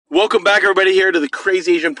Welcome back, everybody, here to the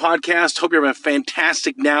Crazy Asian Podcast. Hope you're having a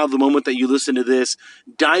fantastic now, the moment that you listen to this.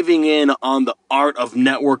 Diving in on the art of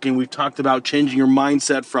networking. We've talked about changing your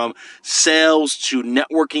mindset from sales to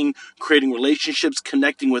networking, creating relationships,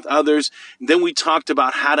 connecting with others. Then we talked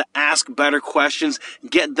about how to ask better questions,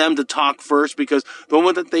 get them to talk first, because the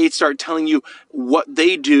moment that they start telling you what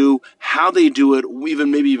they do, how they do it,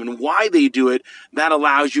 maybe even why they do it, that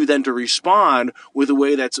allows you then to respond with a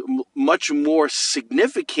way that's much more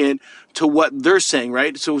significant to what they're saying,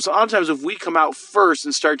 right? So a lot of times if we come out first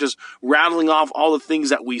and start just rattling off all the things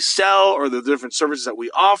that we sell or the different services that we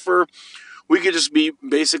offer, we could just be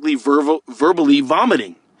basically verbally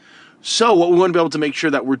vomiting. So what we want to be able to make sure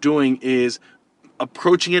that we're doing is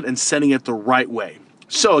approaching it and setting it the right way.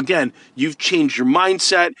 So again, you've changed your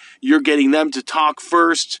mindset. You're getting them to talk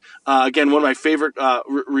first. Again, one of my favorite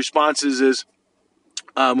responses is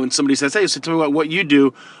when somebody says, "Hey, so tell me about what you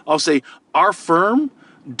do," I'll say, "Our firm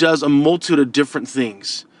does a multitude of different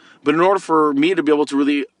things. But in order for me to be able to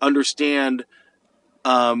really understand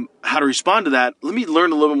how to respond to that, let me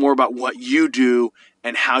learn a little bit more about what you do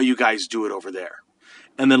and how you guys do it over there."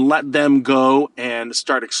 And then let them go and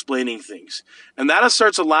start explaining things. And that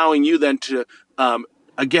starts allowing you then to,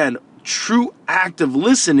 again, true active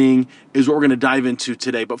listening is what we're going to dive into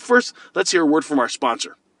today. But first, let's hear a word from our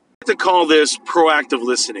sponsor. I like to call this proactive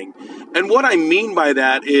listening. And what I mean by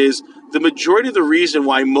that is the majority of the reason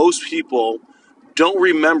why most people don't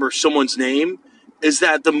remember someone's name is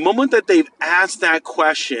that the moment that they've asked that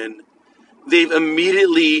question, they've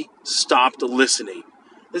immediately stopped listening.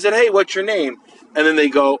 They said, "Hey, what's your name?" And then they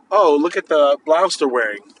go, "Oh, look at the blouse they're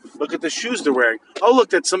wearing. Look at the shoes they're wearing. Oh, look,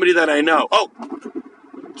 that's somebody that I know. Oh,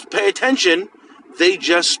 pay attention. They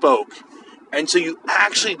just spoke." And so you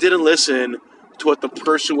actually didn't listen to what the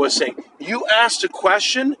person was saying. You asked a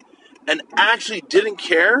question and actually didn't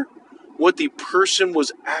care what the person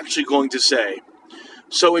was actually going to say.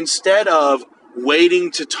 So instead of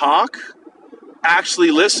waiting to talk,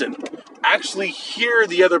 actually listen. Actually hear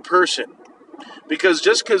the other person. Because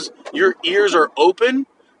just because your ears are open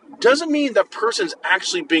doesn't mean that person's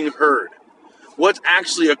actually being heard. What's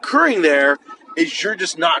actually occurring there is you're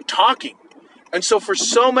just not talking. And so for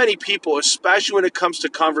so many people, especially when it comes to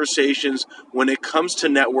conversations, when it comes to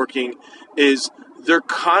networking, is they're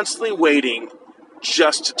constantly waiting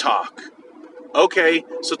just to talk. Okay,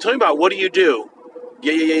 so tell me about what do you do?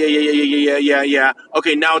 Yeah.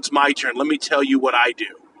 Okay, now it's my turn. Let me tell you what I do.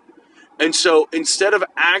 And so instead of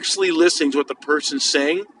actually listening to what the person's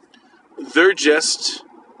saying, they're just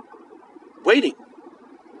waiting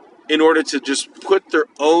in order to just put their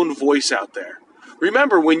own voice out there.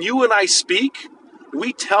 Remember, when you and I speak,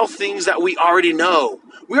 we tell things that we already know.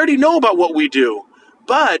 We already know about what we do.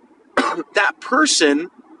 But that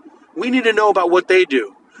person, we need to know about what they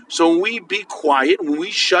do. So when we be quiet, when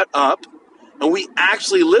we shut up, and we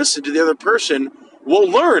actually listen to the other person, we'll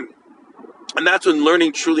learn. And that's when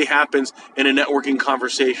learning truly happens in a networking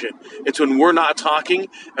conversation. It's when we're not talking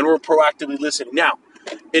and we're proactively listening. Now,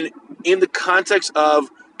 in the context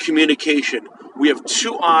of communication, we have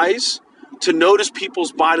two eyes to notice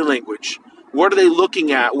people's body language. What are they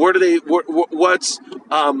looking at? What's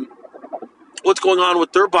going on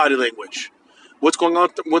with their body language? What's going on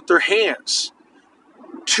with their hands?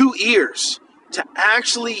 Two ears to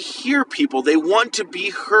actually hear people. They want to be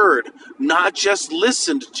heard, not just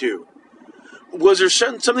listened to. Was there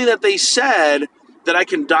something that they said that I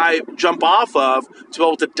can jump off of to be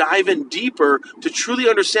able to dive in deeper to truly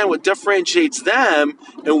understand what differentiates them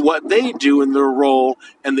and what they do in their role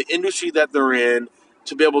and the industry that they're in,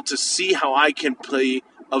 to be able to see how I can play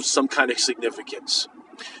of some kind of significance.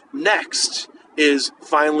 Next is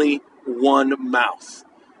finally one mouth.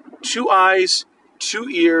 Two eyes, two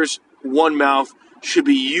ears, one mouth should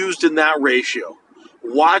be used in that ratio.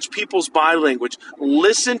 Watch people's body language.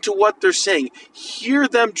 Listen to what they're saying. Hear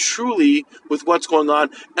them truly with what's going on.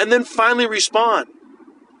 And then finally respond.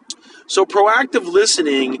 So proactive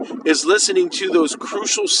listening is listening to those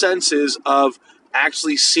crucial senses of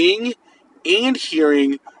actually seeing and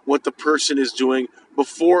hearing what the person is doing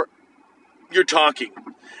before you're talking.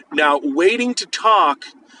 Now, waiting to talk,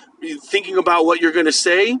 thinking about what you're going to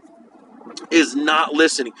say, is not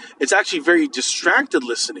listening. It's actually very distracted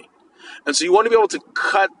listening. And so you want to be able to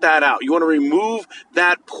cut that out. You want to remove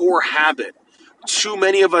that poor habit. Too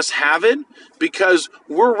many of us have it because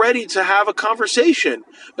we're ready to have a conversation,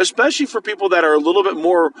 especially for people that are a little bit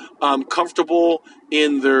more comfortable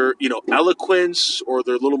in their, eloquence, or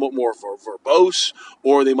they're a little bit more verbose,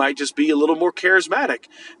 or they might just be a little more charismatic.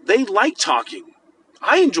 They like talking.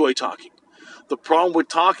 I enjoy talking. The problem with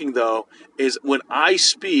talking, though, is when I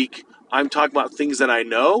speak, I'm talking about things that I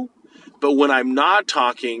know. But when I'm not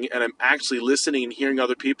talking and I'm actually listening and hearing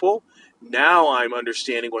other people, now I'm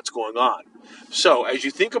understanding what's going on. So as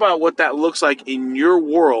you think about what that looks like in your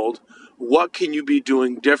world, what can you be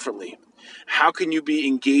doing differently? How can you be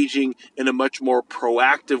engaging in a much more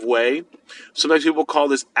proactive way? Sometimes people call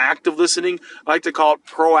this active listening. I like to call it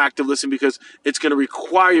proactive listening because it's going to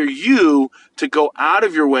require you to go out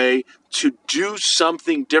of your way to do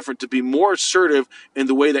something different, to be more assertive in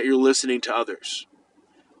the way that you're listening to others.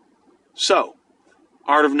 So,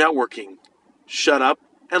 art of networking. Shut up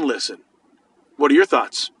and listen. What are your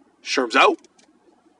thoughts? Sherm's out.